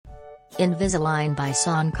Invisalign by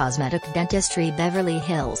Son Cosmetic Dentistry, Beverly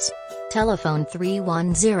Hills. Telephone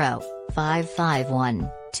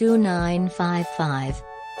 310-551-2955.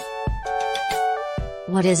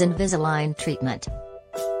 What is Invisalign treatment?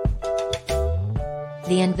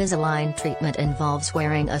 The Invisalign treatment involves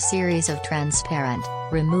wearing a series of transparent,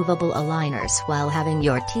 removable aligners while having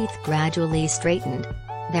your teeth gradually straightened.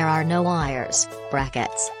 There are no wires,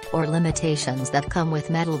 brackets, or limitations that come with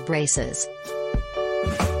metal braces.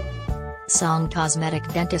 Son Cosmetic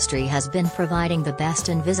Dentistry has been providing the best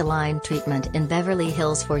Invisalign treatment in Beverly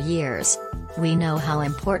Hills for years. We know how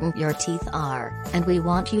important your teeth are, and we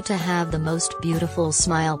want you to have the most beautiful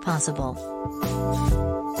smile possible.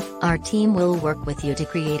 Our team will work with you to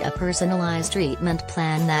create a personalized treatment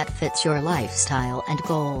plan that fits your lifestyle and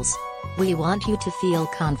goals. We want you to feel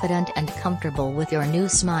confident and comfortable with your new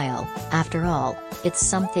smile. After all, it's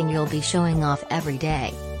something you'll be showing off every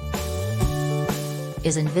day.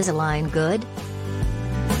 Is Invisalign good?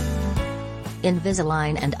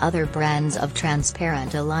 Invisalign and other brands of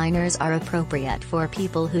transparent aligners are appropriate for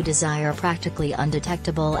people who desire practically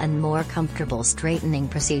undetectable and more comfortable straightening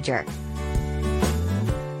procedure.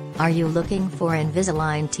 Are you looking for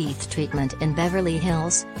Invisalign teeth treatment in Beverly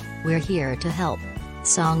Hills? We're here to help.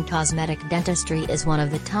 Son Cosmetic Dentistry is one of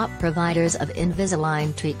the top providers of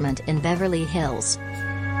Invisalign treatment in Beverly Hills.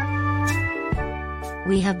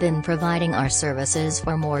 We have been providing our services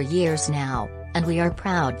for more years now, and we are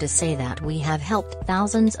proud to say that we have helped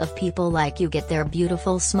thousands of people like you get their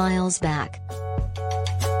beautiful smiles back.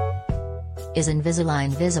 Is Invisalign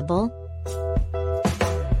visible?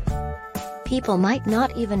 People might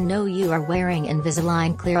not even know you are wearing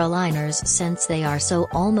Invisalign clear aligners since they are so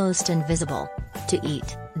almost invisible. To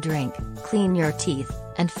eat, drink, clean your teeth,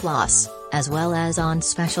 and floss, as well as on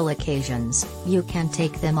special occasions, you can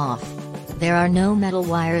take them off. There are no metal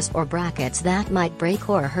wires or brackets that might break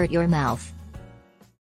or hurt your mouth.